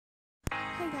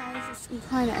Guys, it's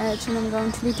Equine Edge, and I'm going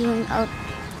to be doing a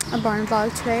barn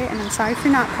vlog today, and I'm sorry for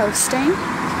not posting.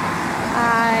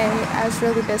 I was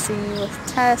really busy with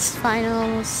tests,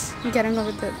 finals, getting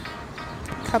over the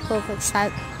couple of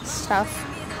sad stuff.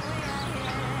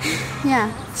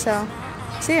 Yeah, so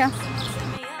see ya.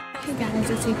 Hey guys,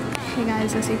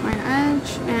 it's Equine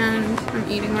Edge, and I'm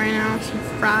eating right now some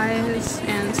fries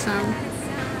and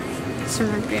some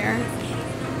root beer.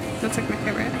 That's like my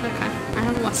favorite. Okay. I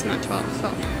have a lesson at 12, so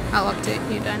I'll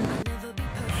update you then.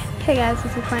 Hey guys,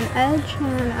 it's Equine Edge,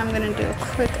 and I'm gonna do a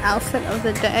quick outfit of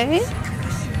the day.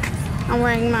 I'm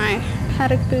wearing my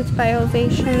paddock boots by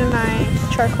Ovation, my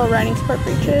charcoal riding sport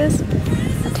breeches,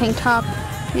 a tank top.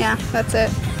 Yeah, that's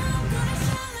it.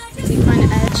 It's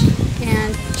Equine Edge,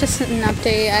 and just an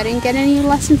update. I didn't get any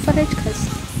lesson footage because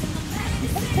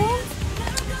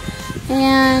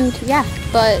and yeah,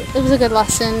 but it was a good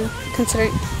lesson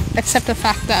except the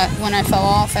fact that when I fell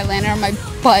off, I landed on my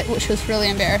butt, which was really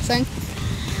embarrassing.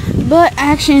 But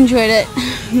I actually enjoyed it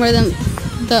more than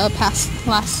the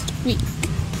last week.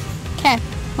 Okay,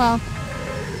 well,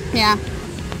 yeah.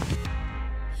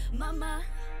 Mama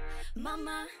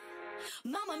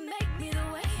make me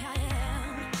the way I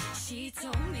am. She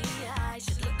told me I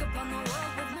should look upon the world.